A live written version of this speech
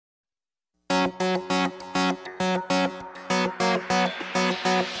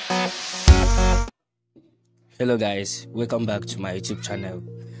Hello guys, welcome back to my YouTube channel.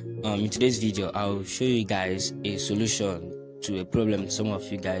 In today's video I'll show you guys a solution to a problem some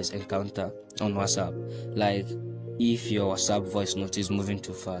of you guys encounter on WhatsApp. Like if your WhatsApp voice note is moving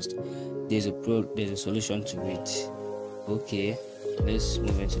too fast, there's a solution to it. Okay, let's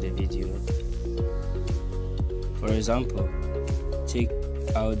move into the video. For example, take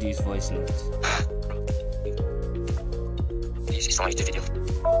out this voice note. This is from the video.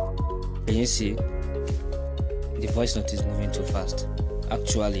 Can you see? The voice note is moving too fast.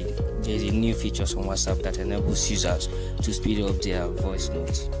 Actually, there is a new feature on WhatsApp that enables users to speed up their voice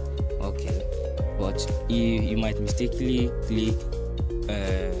notes. Okay, but you might mistakenly click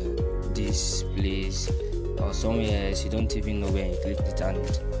this place or somewhere else. You don't even know where you clicked it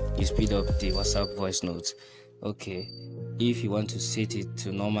and you speed up the WhatsApp voice note. Okay, if you want to set it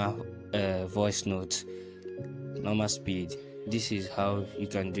to normal voice note, normal speed, this is how you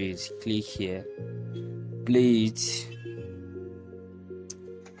can do it. Click here, play it,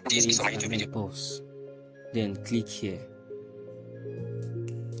 This is my YouTube video. pause, then click here,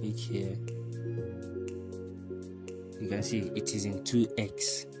 you can see it is in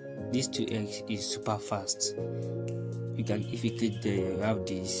 2x. This 2x is super fast. You can, if you click there, you have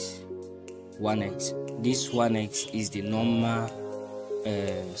this 1x. This 1x is the normal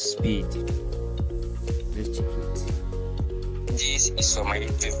speed. Let's check it. This is from my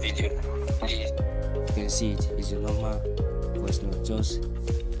YouTube video. Please. You can see it is a normal voice note. Just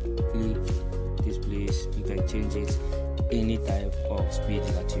click this place, you can change it any type of speed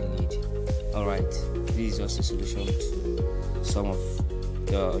that you need. Alright, this is just a solution to some of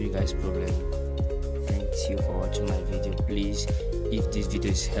you guys' problem. Thank you for watching my video. Please, if this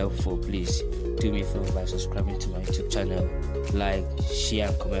video is helpful, please do me a favor by subscribing to my YouTube channel, like, share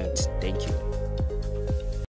and comment. Thank you.